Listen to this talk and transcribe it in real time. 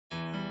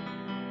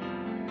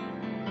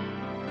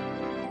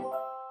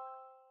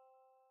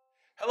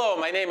Hello,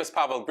 my name is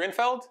Pavel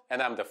Grinfeld, and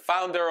I'm the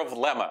founder of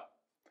Lemma.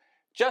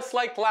 Just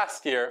like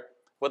last year,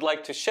 would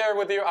like to share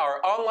with you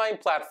our online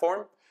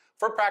platform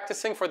for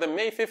practicing for the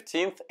May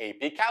 15th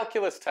AP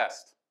Calculus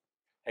test.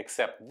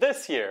 Except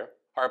this year,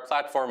 our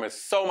platform is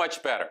so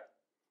much better.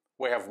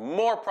 We have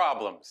more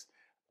problems,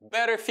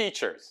 better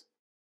features,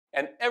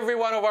 and every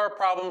one of our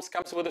problems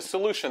comes with a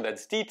solution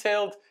that's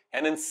detailed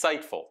and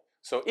insightful.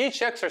 So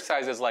each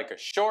exercise is like a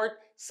short,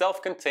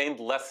 self-contained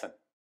lesson.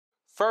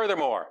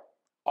 Furthermore,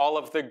 all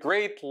of the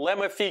great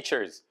Lemma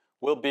features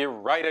will be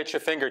right at your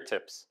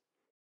fingertips.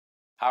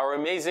 Our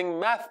amazing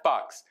math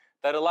box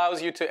that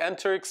allows you to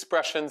enter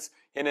expressions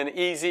in an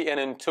easy and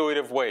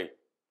intuitive way.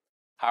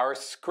 Our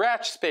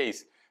scratch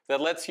space that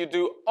lets you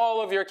do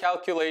all of your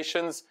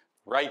calculations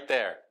right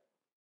there.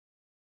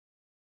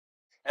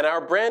 And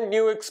our brand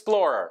new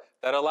Explorer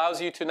that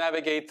allows you to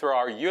navigate through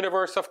our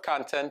universe of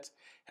content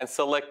and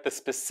select the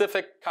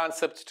specific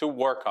concepts to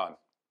work on.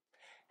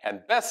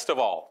 And best of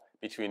all,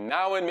 between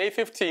now and May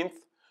 15th,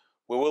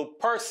 we will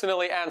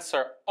personally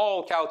answer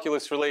all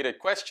calculus-related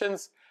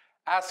questions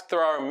asked through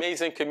our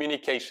amazing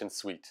communication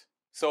suite.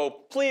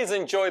 So please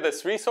enjoy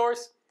this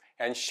resource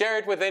and share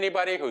it with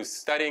anybody who's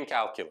studying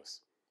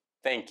calculus.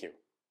 Thank you.